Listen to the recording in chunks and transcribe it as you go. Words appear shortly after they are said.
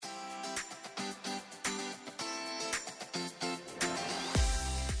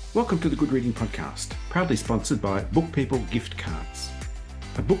Welcome to the Good Reading Podcast, proudly sponsored by Book People Gift Cards.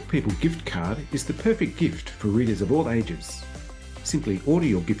 A Book People gift card is the perfect gift for readers of all ages. Simply order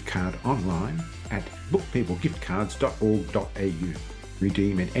your gift card online at bookpeoplegiftcards.org.au.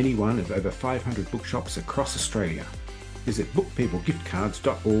 Redeem at any one of over 500 bookshops across Australia. Visit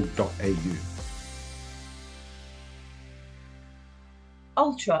bookpeoplegiftcards.org.au.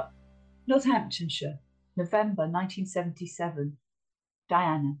 Althorp, Northamptonshire, November 1977.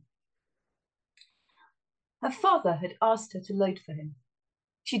 Diana. Her father had asked her to load for him.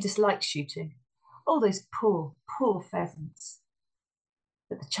 She disliked shooting. All those poor, poor pheasants.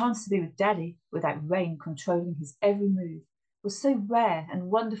 But the chance to be with Daddy, without rain controlling his every move, was so rare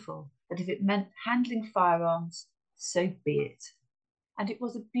and wonderful that if it meant handling firearms, so be it. And it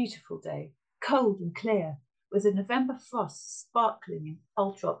was a beautiful day, cold and clear, with the November frost sparkling in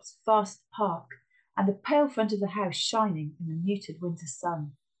Althorp's vast park and the pale front of the house shining in the muted winter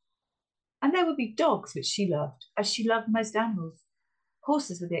sun. And there would be dogs, which she loved, as she loved most animals.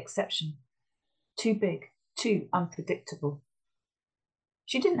 Horses were the exception. Too big, too unpredictable.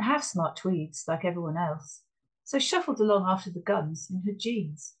 She didn't have smart tweeds like everyone else, so shuffled along after the guns in her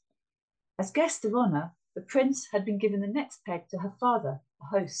jeans. As guest of honour, the prince had been given the next peg to her father, the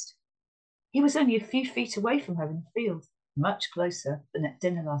host. He was only a few feet away from her in the field, much closer than at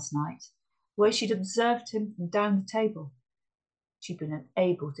dinner last night, where she'd observed him from down the table. She'd been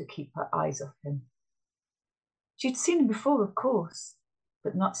unable to keep her eyes off him. She'd seen him before, of course,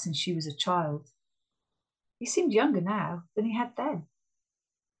 but not since she was a child. He seemed younger now than he had then,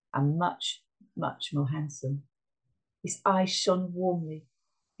 and much, much more handsome. His eyes shone warmly.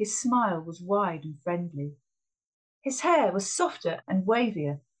 His smile was wide and friendly. His hair was softer and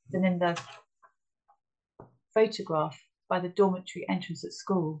wavier than in the photograph by the dormitory entrance at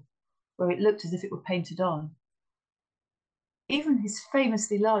school, where it looked as if it were painted on. Even his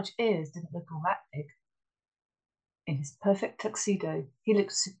famously large ears didn't look all that big. In his perfect tuxedo, he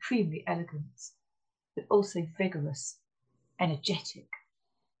looked supremely elegant, but also vigorous, energetic.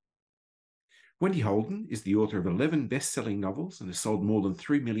 Wendy Holden is the author of 11 best-selling novels and has sold more than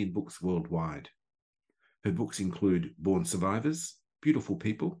 3 million books worldwide. Her books include Born Survivors, Beautiful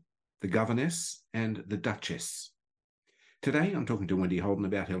People, The Governess, and The Duchess. Today, I'm talking to Wendy Holden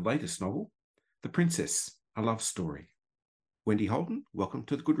about her latest novel, The Princess, A Love Story. Wendy Holden, welcome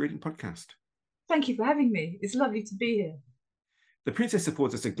to the Good Reading Podcast. Thank you for having me. It's lovely to be here. The Princess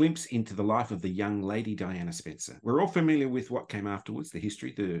affords us a glimpse into the life of the young Lady Diana Spencer. We're all familiar with what came afterwards, the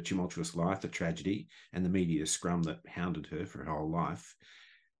history, the tumultuous life, the tragedy, and the media scrum that hounded her for her whole life.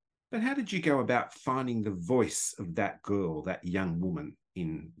 But how did you go about finding the voice of that girl, that young woman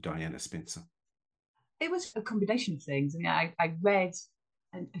in Diana Spencer? It was a combination of things. I mean, I read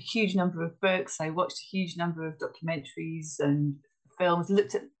a huge number of books. I watched a huge number of documentaries and films,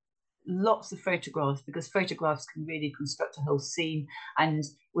 looked at lots of photographs, because photographs can really construct a whole scene. And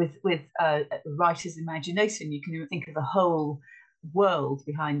with a writer's imagination, you can think of a whole world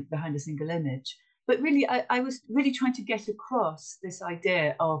behind a single image. But really, I was really trying to get across this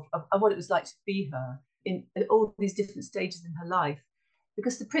idea of what it was like to be her in all these different stages in her life.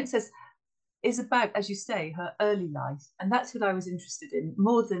 Because The Princess is about, as you say, her early life. And that's what I was interested in,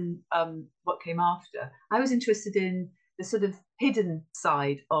 more than what came after. I was interested in the sort of hidden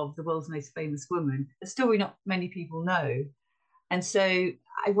side of the world's most famous woman, a story not many people know. And so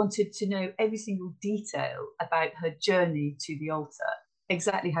I wanted to know every single detail about her journey to the altar,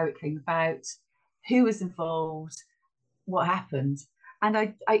 exactly how it came about, who was involved, what happened. And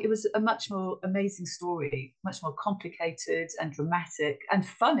it was a much more amazing story, much more complicated and dramatic and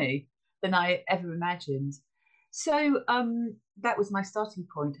funny than I ever imagined. So that was my starting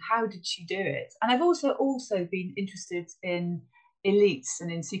point. How did she do it? And I've also been interested in elites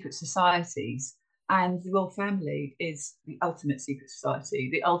and in secret societies. And the royal family is the ultimate secret society,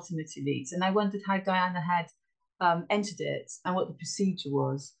 the ultimate elite. And I wondered how Diana had entered it and what the procedure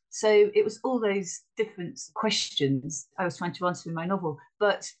was. So it was all those different questions I was trying to answer in my novel,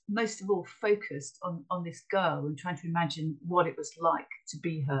 but most of all focused on this girl and trying to imagine what it was like to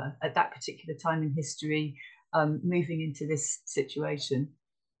be her at that particular time in history, moving into this situation.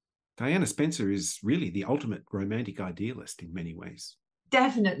 Diana Spencer is really the ultimate romantic idealist in many ways.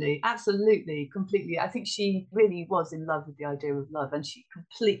 Definitely, absolutely, completely. I think she really was in love with the idea of love, and she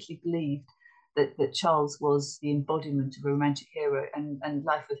completely believed that Charles was the embodiment of a romantic hero, and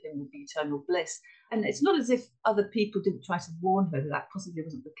life with him would be eternal bliss. And it's not as if other people didn't try to warn her that that possibly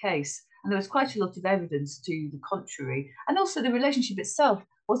wasn't the case. And there was quite a lot of evidence to the contrary. And also the relationship itself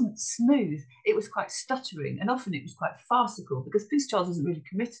wasn't smooth. It was quite stuttering, and often it was quite farcical, because Prince Charles wasn't really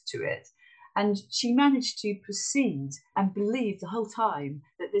committed to it. And she managed to proceed and believe the whole time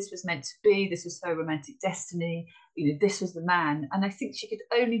that this was meant to be, this was her romantic destiny, this was the man. And I think she could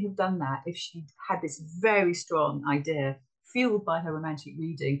only have done that if she'd had this very strong idea, fueled by her romantic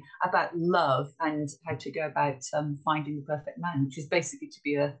reading, about love and how to go about finding the perfect man, which is basically to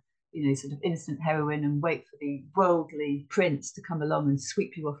be a sort of innocent heroine and wait for the worldly prince to come along and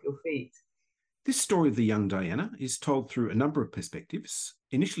sweep you off your feet. This story of the young Diana is told through a number of perspectives,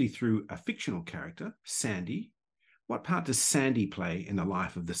 initially through a fictional character, Sandy. What part does Sandy play in the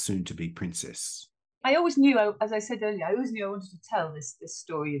life of the soon-to-be princess? I always knew, as I said earlier, I always knew I wanted to tell this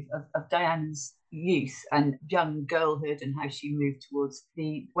story of Diana's youth and young girlhood and how she moved towards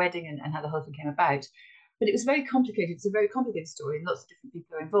the wedding and how the whole thing came about. But it was very complicated. It's a very complicated story, and lots of different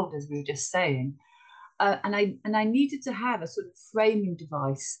people are involved, as we were just saying. And I needed to have a sort of framing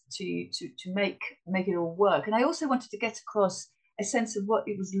device to make it all work. And I also wanted to get across a sense of what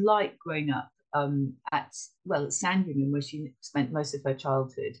it was like growing up at Sandringham, where she spent most of her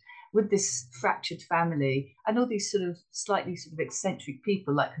childhood, with this fractured family and all these sort of slightly sort of eccentric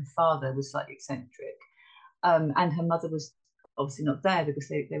people. Like her father was slightly eccentric, and her mother was obviously not there because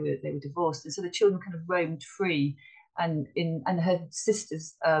they were divorced, and so the children kind of roamed free. And her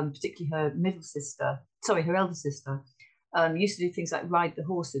sisters, particularly her her elder sister, used to do things like ride the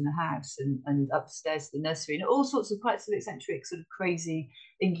horse in the house and upstairs to the nursery, and all sorts of quite sort of eccentric, sort of crazy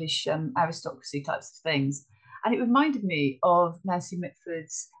English aristocracy types of things. And it reminded me of Nancy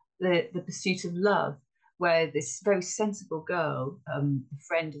Mitford's The Pursuit of Love, where this very sensible girl, a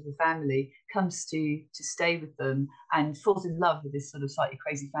friend of the family, comes to stay with them and falls in love with this sort of slightly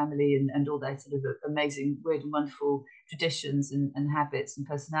crazy family and all their sort of amazing, weird and wonderful traditions and habits and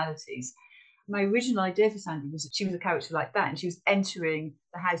personalities. My original idea for Sandy was that she was a character like that, and she was entering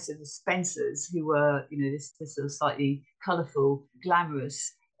the house of the Spencers, who were, this sort of slightly colourful,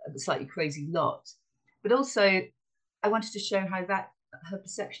 glamorous, slightly crazy lot. But also, I wanted to show how that her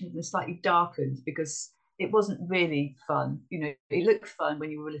perception of them slightly darkened, because it wasn't really fun. It looked fun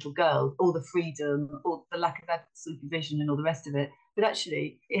when you were a little girl, all the freedom, all the lack of supervision and all the rest of it. But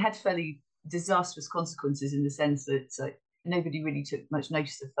actually, it had fairly disastrous consequences, in the sense that nobody really took much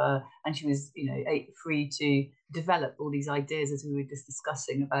notice of her, and she was, free to develop all these ideas, as we were just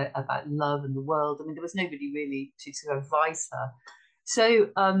discussing, about love and the world. I mean, there was nobody really to advise her. So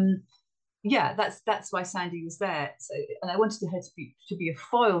that's why Sandy was there. So, and I wanted her to be a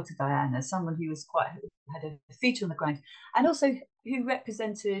foil to Diana, someone who was had her feet on the ground, and also who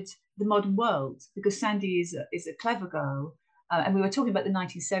represented the modern world, because Sandy is a clever girl. And we were talking about the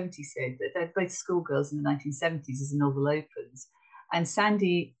 1970s here, that they're both schoolgirls in the 1970s as the novel opens. And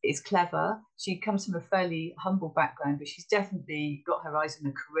Sandy is clever. She comes from a fairly humble background, but she's definitely got her eyes on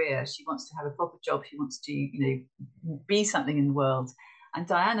a career. She wants to have a proper job. She wants to, be something in the world. And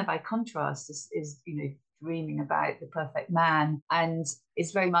Diana, by contrast, is dreaming about the perfect man, and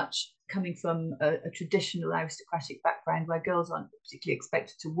is very much coming from a traditional aristocratic background where girls aren't particularly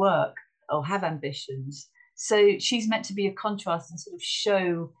expected to work or have ambitions. So she's meant to be a contrast and sort of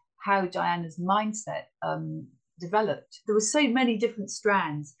show how Diana's mindset developed. There were so many different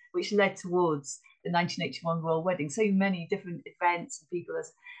strands which led towards the 1981 royal wedding, so many different events and people,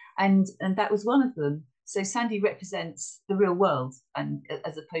 and that was one of them. So Sandy represents the real world, and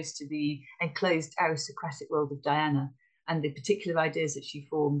as opposed to the enclosed aristocratic world of Diana and the particular ideas that she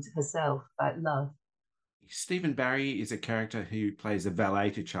formed herself about love. Stephen Barry is a character who plays a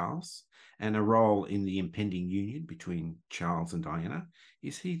valet to Charles and a role in the impending union between Charles and Diana.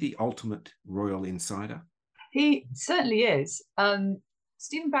 Is he the ultimate royal insider? He certainly is.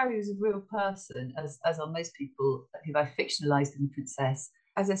 Stephen Barry was a real person, as are most people who I fictionalised in The Princess.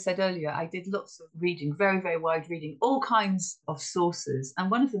 As I said earlier, I did lots of reading, very, very wide reading, all kinds of sources. And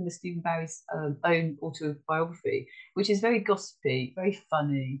one of them was Stephen Barry's own autobiography, which is very gossipy, very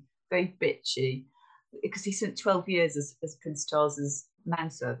funny, very bitchy, because he spent 12 years as Prince Charles's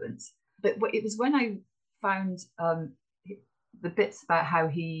manservant. But it was when I found the bits about how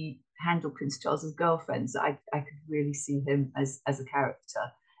he handled Prince Charles's girlfriends that I could really see him as a character.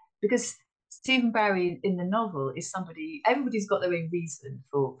 Because Stephen Barry in the novel is somebody, everybody's got their own reason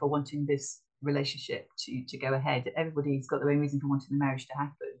for wanting this relationship to go ahead. Everybody's got their own reason for wanting the marriage to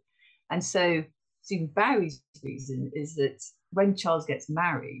happen. And so Stephen Barry's reason is that when Charles gets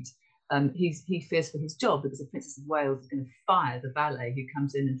married, he fears for his job, because the Princess of Wales is going to fire the valet who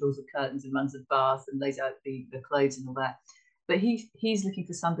comes in and draws the curtains and runs the bath and lays out the clothes and all that. But he's looking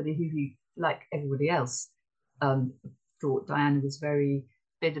for somebody who he, like everybody else, thought Diana was very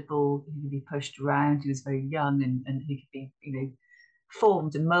biddable, he could be pushed around, he was very young, and he could be,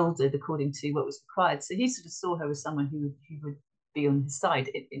 formed and moulded according to what was required. So he sort of saw her as someone who would be on his side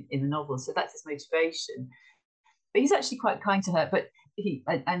in the novel. So that's his motivation. But he's actually quite kind to her, but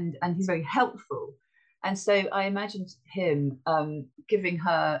and he's very helpful. And so I imagined him giving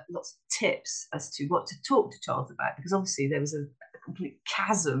her lots of tips as to what to talk to Charles about, because obviously there was a complete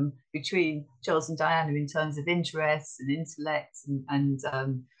chasm between Charles and Diana in terms of interests and intellect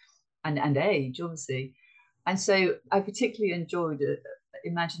and age, obviously. And so I particularly enjoyed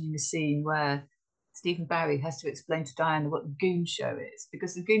imagining a scene where Stephen Barry has to explain to Diana what the Goon Show is,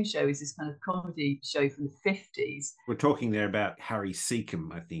 because the Goon Show is this kind of comedy show from the 50s. We're talking there about Harry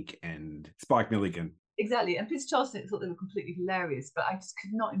Seacombe, I think, and Spike Milligan. Exactly. And Prince Charles thought they were completely hilarious, but I just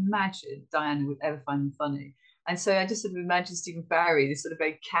could not imagine Diana would ever find them funny. And so I just sort of imagined Stephen Barry, this sort of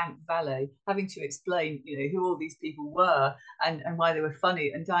very camp valet, having to explain, who all these people were and why they were funny.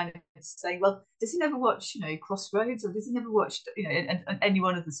 And Diana saying, well, does he never watch, Crossroads, or does he never watch, and any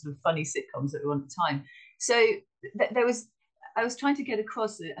one of the sort of funny sitcoms that were on at the time? So I was trying to get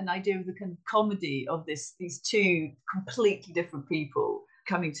across an idea of the kind of comedy of these two completely different people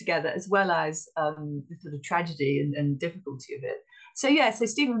coming together, as well as the sort of tragedy and difficulty of it. So so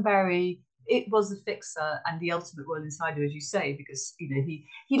Stephen Barry, it was a fixer and the ultimate royal insider, as you say, because he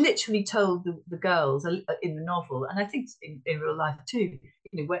literally told the girls in the novel, and I think in real life too,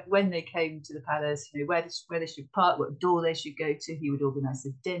 when they came to the palace, where they should park, what door they should go to. He would organise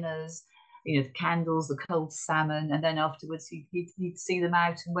the dinners, the candles, the cold salmon, and then afterwards he'd see them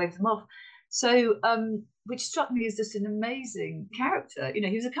out and wave them off. So, which struck me as just an amazing character.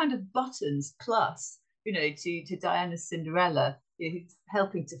 He was a kind of Buttons plus, to Diana's Cinderella, who's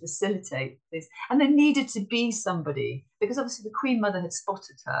helping to facilitate this. And there needed to be somebody, because obviously the Queen Mother had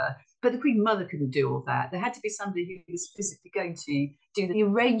spotted her, but the Queen Mother couldn't do all that. There had to be somebody who was physically going to do the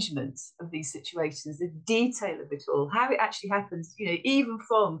arrangements of these situations, the detail of it all, how it actually happens, even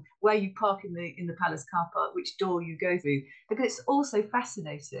from where you park in the palace car park, which door you go through, because it's all so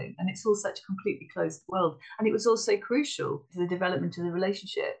fascinating and it's all such a completely closed world. And it was also crucial to the development of the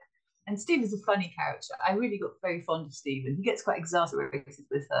relationship. And Steve is a funny character. I really got very fond of Stephen. He gets quite exasperated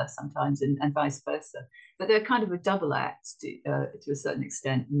with her sometimes, and vice versa. But they're kind of a double act to a certain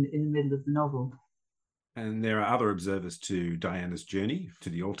extent in the middle of the novel. And there are other observers to Diana's journey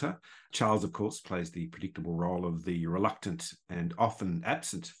to the altar. Charles, of course, plays the predictable role of the reluctant and often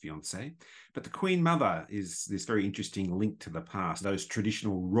absent fiancé. But the Queen Mother is this very interesting link to the past, those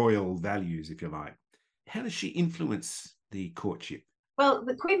traditional royal values, if you like. How does she influence the courtship? Well,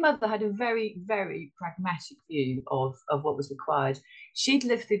 the Queen Mother had a very, very pragmatic view of what was required. She'd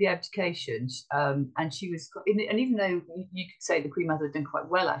lived through the abdication, and she was, and even though you could say the Queen Mother had done quite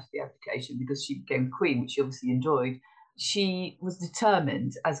well after the abdication because she became queen, which she obviously enjoyed, she was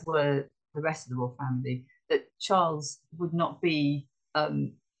determined, as were the rest of the royal family, that Charles would not be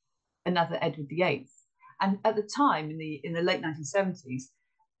another Edward VIII. And at the time, in the late 1970s,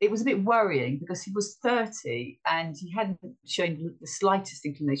 it was a bit worrying because he was 30 and he hadn't shown the slightest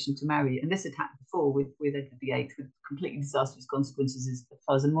inclination to marry. And this had happened before with Edward VIII, with completely disastrous consequences as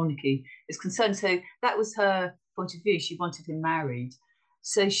far as the monarchy is concerned. So that was her point of view. She wanted him married.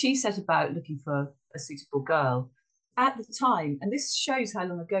 So she set about looking for a suitable girl. At the time, and this shows how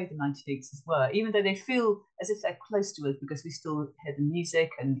long ago the 1980s were, even though they feel as if they're close to us because we still hear the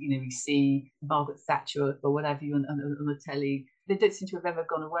music and we see Margaret Thatcher or whatever on the telly. They don't seem to have ever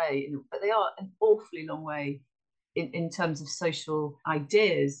gone away, but they are an awfully long way in terms of social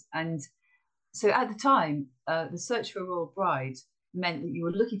ideas. And so at the time, the search for a royal bride meant that you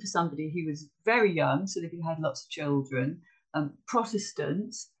were looking for somebody who was very young, so that you had lots of children,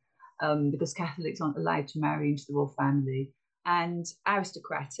 Protestant, because Catholics aren't allowed to marry into the royal family, and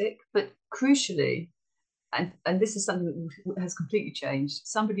aristocratic, but crucially, and this is something that has completely changed,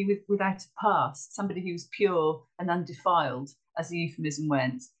 somebody without a past, somebody who was pure and undefiled, as the euphemism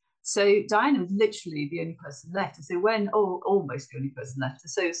went. So Diana was literally the only person left. And so almost the only person left.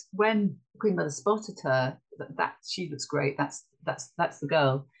 So when Queen Mother spotted her, that she looks great, that's the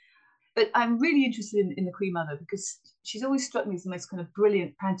girl. But I'm really interested in the Queen Mother because she's always struck me as the most kind of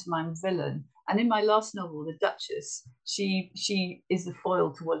brilliant pantomime villain. And in my last novel, The Duchess, she is the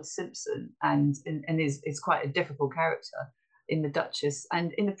foil to Wallis Simpson and is quite a difficult character in The Duchess.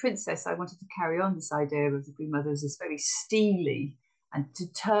 And in The Princess, I wanted to carry on this idea of the Queen Mother as this very steely and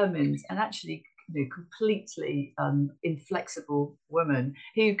determined and actually completely inflexible woman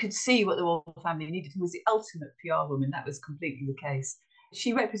who could see what the royal family needed, who was the ultimate PR woman. That was completely the case.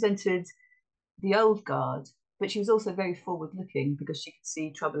 She represented the old guard, but she was also very forward-looking because she could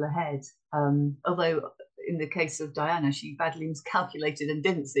see trouble ahead. Although in the case of Diana, she badly miscalculated and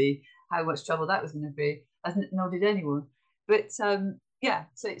didn't see how much trouble that was going to be, nor did anyone. But yeah,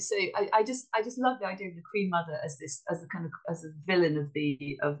 I just love the idea of the Queen Mother as this, as the kind of, as the villain of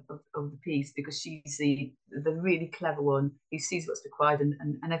the piece, because she's the really clever one who sees what's required,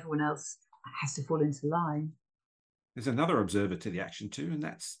 and everyone else has to fall into line. There's another observer to the action too, and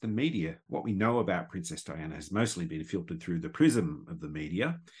that's the media. What we know about Princess Diana has mostly been filtered through the prism of the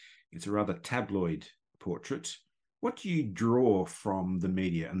media. It's a rather tabloid portrait. What do you draw from the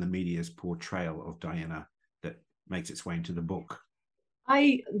media and the media's portrayal of Diana that makes its way into the book?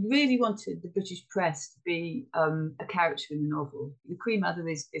 I really wanted the British press to be a character in the novel. The Queen Mother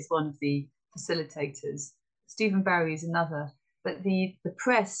is one of the facilitators. Stephen Barry is another. But the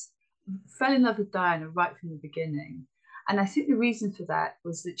press fell in love with Diana right from the beginning. And I think the reason for that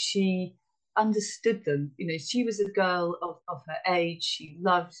was that she understood them. You know, she was a girl of her age. She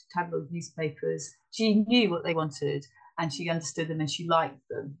loved tabloid newspapers. She knew what they wanted, and she understood them, and she liked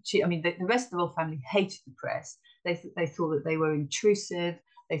them. I mean, the rest of the royal family hated the press. They thought that they were intrusive.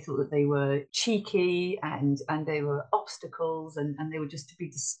 They thought that they were cheeky, and they were obstacles, and they were just to be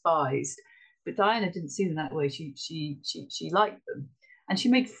despised. But Diana didn't see them that way. She liked them, and she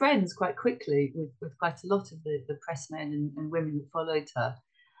made friends quite quickly with quite a lot of the pressmen and women that followed her.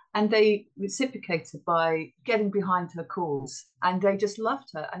 And they reciprocated by getting behind her cause, and they just loved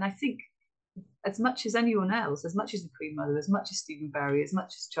her. And I think, as much as anyone else, as much as the Queen Mother, as much as Stephen Barry, as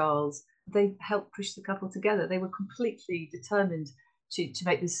much as Charles, they helped push the couple together. They were completely determined to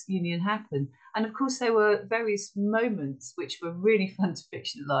make this union happen. And of course, there were various moments which were really fun to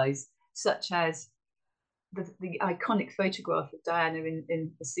fictionalize, such as the iconic photograph of Diana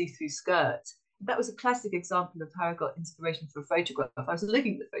in a see-through skirt. That was a classic example of how I got inspiration for a photograph. I was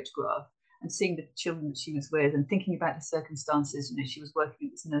looking at the photograph and seeing the children that she was with and thinking about the circumstances. You know, she was working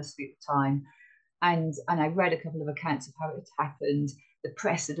at this nursery at the time, and I read a couple of accounts of how it had happened. The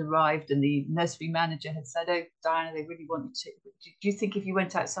press had arrived, and the nursery manager had said, "Oh, Diana, they really want you to. Do you think if you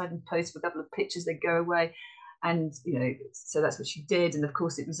went outside and posed for a couple of pictures, they'd go away?" And you know, so that's what she did. And of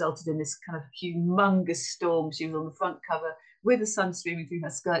course, it resulted in this kind of humongous storm. She was on the front cover with the sun streaming through her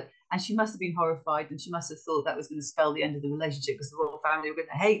skirt, and she must have been horrified, and she must have thought that was going to spell the end of the relationship, because the royal family were going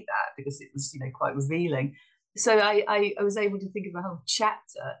to hate that, because it was, you know, quite revealing. So I was able to think of a whole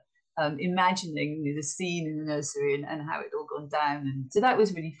chapter, imagining, you know, the scene in the nursery, and how it all gone down, and so that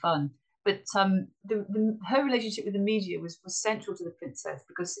was really fun. But her relationship with the media was central to the princess,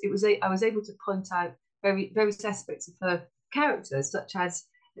 because I was able to point out various aspects of her character, such as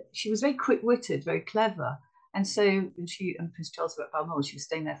she was very quick-witted, very clever. And so when she and Prince Charles were at Balmoral, she was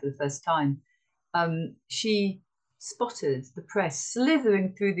staying there for the first time. She spotted the press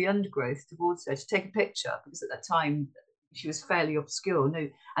slithering through the undergrowth towards her to take a picture, because at that time she was fairly obscure. No,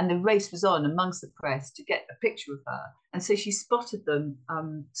 and the race was on amongst the press to get a picture of her. And so she spotted them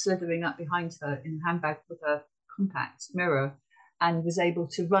slithering up behind her in a handbag with a compact mirror, and was able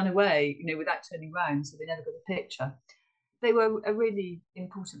to run away, you know, without turning around. So they never got a picture. They were a really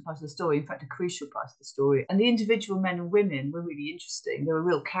important part of the story, in fact, a crucial part of the story. And the individual men and women were really interesting. They were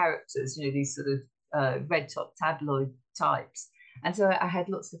real characters, you know, these sort of red top tabloid types. And so I had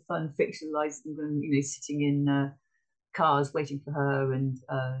lots of fun fictionalizing them, you know, sitting in cars waiting for her, and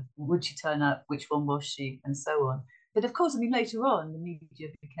would she turn up, which one was she, and so on. But of course, I mean, later on, the media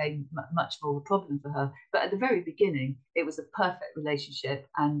became much more of a problem for her. But at the very beginning, it was a perfect relationship,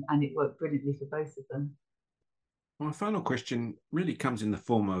 and it worked brilliantly for both of them. My final question really comes in the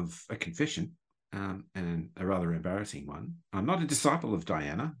form of a confession, and a rather embarrassing one. I'm not a disciple of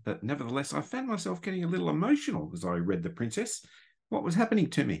Diana, but nevertheless, I found myself getting a little emotional as I read The Princess. What was happening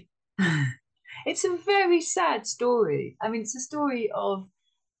to me? It's a very sad story. I mean, it's a story of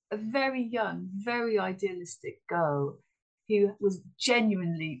a very young, very idealistic girl who was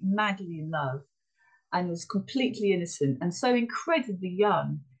genuinely, madly in love, and was completely innocent and so incredibly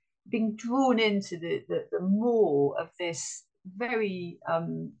young, being drawn into the maw of this very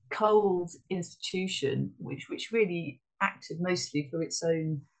cold institution, which really acted mostly for its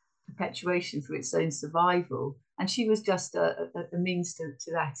own perpetuation, for its own survival. And she was just a means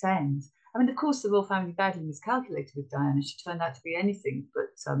to that end. I mean, of course, the royal family badly miscalculated with Diana. She turned out to be anything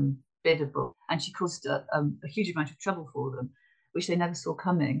but biddable, and she caused a huge amount of trouble for them, which they never saw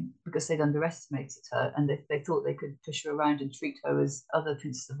coming, because they'd underestimated her, and they thought they could push her around and treat her as other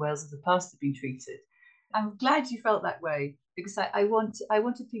Princesses of Wales of the past had been treated. I'm glad you felt that way, because I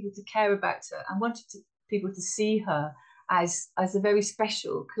wanted people to care about her. I wanted people to see her as a very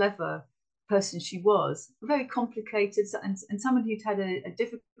special, clever person she was, very complicated, and someone who'd had a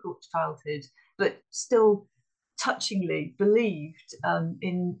difficult childhood, but still touchingly believed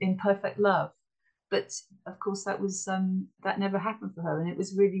in perfect love. But of course, that never happened for her, and it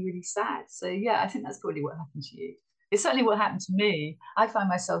was really, really sad. So yeah, I think that's probably what happened to you. It's certainly what happened to me. I find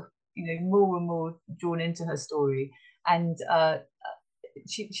myself, more and more drawn into her story, and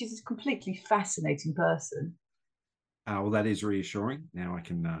she's a completely fascinating person. Well, that is reassuring. Now I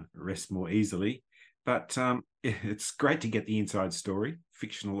can rest more easily. But it's great to get the inside story,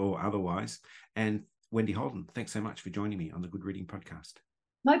 fictional or otherwise. And Wendy Holden, thanks so much for joining me on the Good Reading Podcast.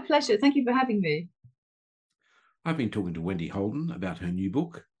 My pleasure. Thank you for having me. I've been talking to Wendy Holden about her new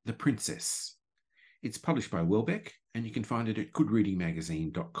book, The Princess. It's published by Welbeck, and you can find it at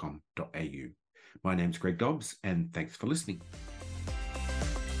goodreadingmagazine.com.au. My name's Greg Dobbs, and thanks for listening.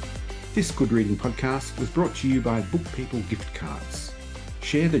 This Good Reading Podcast was brought to you by Book People Gift Cards.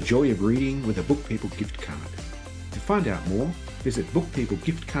 Share the joy of reading with a Book People gift card. To find out more, visit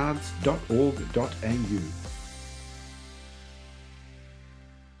bookpeoplegiftcards.org.au.